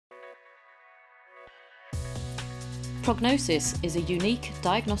Prognosis is a unique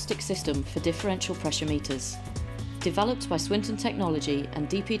diagnostic system for differential pressure meters, developed by Swinton Technology and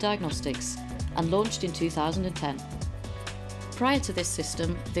DP Diagnostics and launched in 2010. Prior to this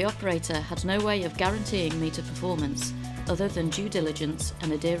system, the operator had no way of guaranteeing meter performance other than due diligence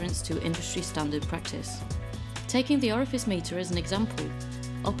and adherence to industry standard practice. Taking the orifice meter as an example,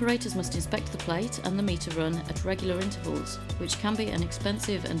 operators must inspect the plate and the meter run at regular intervals, which can be an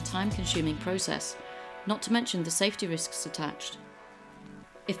expensive and time-consuming process, not to mention the safety risks attached.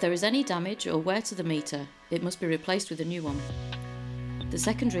 If there is any damage or wear to the meter, it must be replaced with a new one. The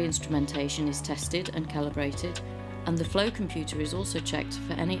secondary instrumentation is tested and calibrated, and the flow computer is also checked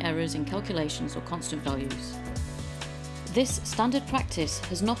for any errors in calculations or constant values. This standard practice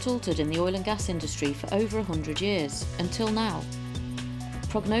has not altered in the oil and gas industry for over 100 years, until now.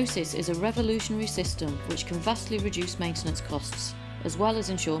 Prognosis is a revolutionary system which can vastly reduce maintenance costs, as well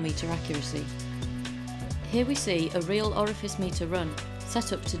as ensure meter accuracy. Here we see a real orifice meter run,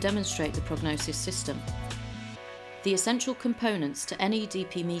 set up to demonstrate the Prognosis system. The essential components to any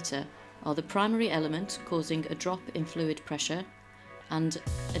DP meter are the primary element causing a drop in fluid pressure, and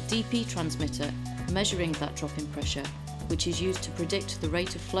a DP transmitter measuring that drop in pressure, which is used to predict the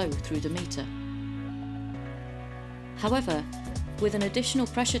rate of flow through the meter. However, with an additional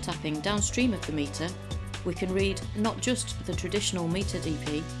pressure tapping downstream of the meter, we can read not just the traditional meter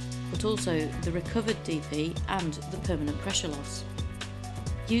DP, but also the recovered DP and the permanent pressure loss.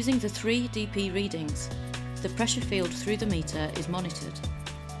 Using the 3 DP readings, the pressure field through the meter is monitored.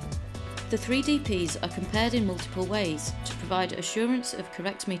 The 3 DPs are compared in multiple ways to provide assurance of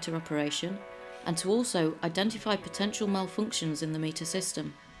correct meter operation and to also identify potential malfunctions in the meter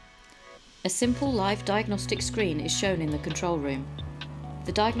system. A simple live diagnostic screen is shown in the control room.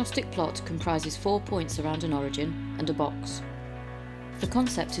 The diagnostic plot comprises 4 points around an origin and a box. The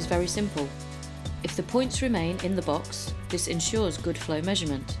concept is very simple. If the points remain in the box, this ensures good flow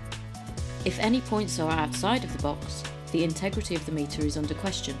measurement. If any points are outside of the box, the integrity of the meter is under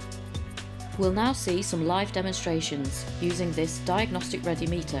question. We'll now see some live demonstrations using this diagnostic-ready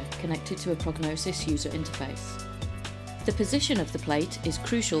meter connected to a Prognosis user interface. The position of the plate is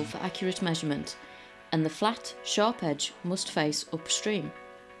crucial for accurate measurement, and the flat, sharp edge must face upstream.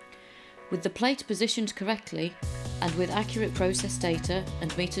 With the plate positioned correctly, and with accurate process data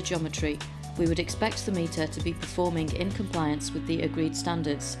and meter geometry, we would expect the meter to be performing in compliance with the agreed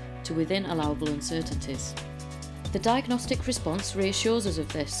standards to within allowable uncertainties. The diagnostic response reassures us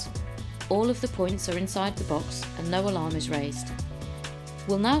of this. All of the points are inside the box and no alarm is raised.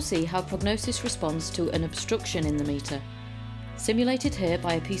 We'll now see how Prognosis responds to an obstruction in the meter, simulated here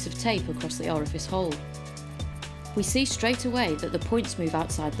by a piece of tape across the orifice hole. We see straight away that the points move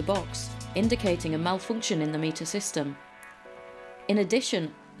outside the box, indicating a malfunction in the meter system. In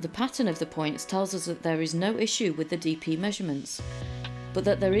addition, the pattern of the points tells us that there is no issue with the DP measurements, but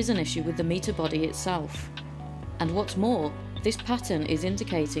that there is an issue with the meter body itself. And what's more, this pattern is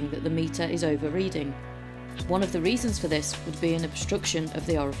indicating that the meter is overreading. One of the reasons for this would be an obstruction of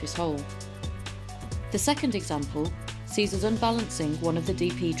the orifice hole. The second example sees us unbalancing one of the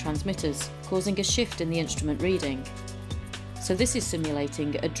DP transmitters, causing a shift in the instrument reading. So this is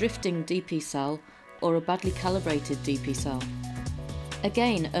simulating a drifting DP cell or a badly calibrated DP cell.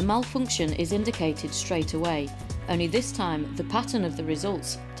 Again, a malfunction is indicated straight away, only this time the pattern of the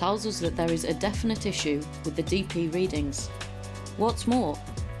results tells us that there is a definite issue with the DP readings. What's more,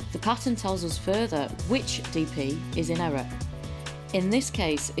 the pattern tells us further which DP is in error. In this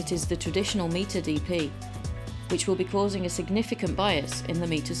case, it is the traditional meter DP, which will be causing a significant bias in the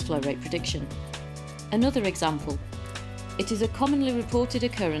meter's flow rate prediction. Another example. It is a commonly reported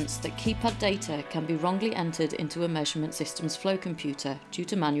occurrence that keypad data can be wrongly entered into a measurement system's flow computer due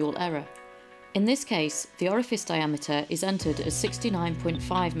to manual error. In this case, the orifice diameter is entered as 69.5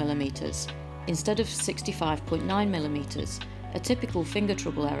 mm instead of 65.9 mm, a typical finger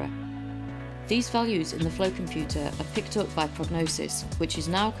trouble error. These values in the flow computer are picked up by Prognosis, which is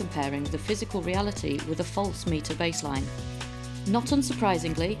now comparing the physical reality with a false meter baseline. Not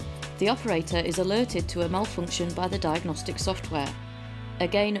unsurprisingly, the operator is alerted to a malfunction by the diagnostic software.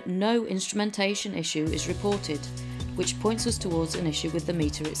 Again, no instrumentation issue is reported, which points us towards an issue with the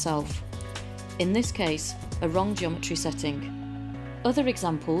meter itself. In this case, a wrong geometry setting. Other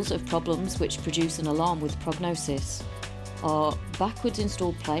examples of problems which produce an alarm with Prognosis are backwards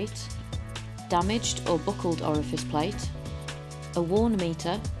installed plate, damaged or buckled orifice plate, a worn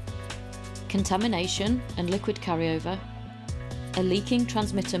meter, contamination and liquid carryover, a leaking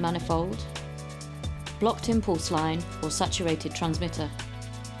transmitter manifold, blocked impulse line or saturated transmitter.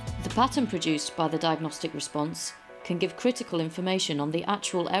 The pattern produced by the diagnostic response can give critical information on the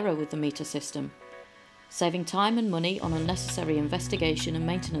actual error with the meter system. saving time and money on unnecessary investigation and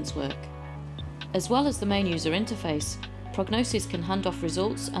maintenance work. As well as the main user interface, Prognosis can hand off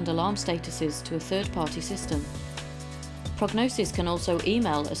results and alarm statuses to a third-party system. Prognosis can also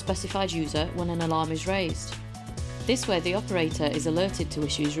email a specified user when an alarm is raised. This way the operator is alerted to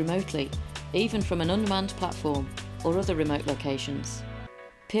issues remotely, even from an unmanned platform or other remote locations.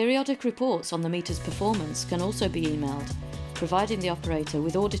 Periodic reports on the meter's performance can also be emailed, providing the operator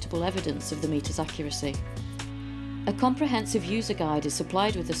with auditable evidence of the meter's accuracy. A comprehensive user guide is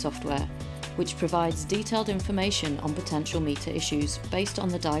supplied with the software, which provides detailed information on potential meter issues based on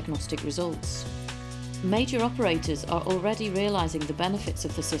the diagnostic results. Major operators are already realising the benefits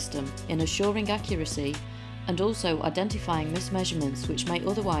of the system in assuring accuracy and also identifying mismeasurements which may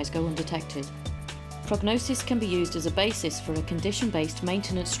otherwise go undetected. Prognosis can be used as a basis for a condition-based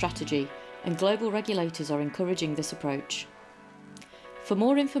maintenance strategy, and global regulators are encouraging this approach. For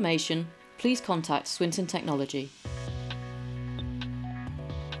more information, please contact Swinton Technology.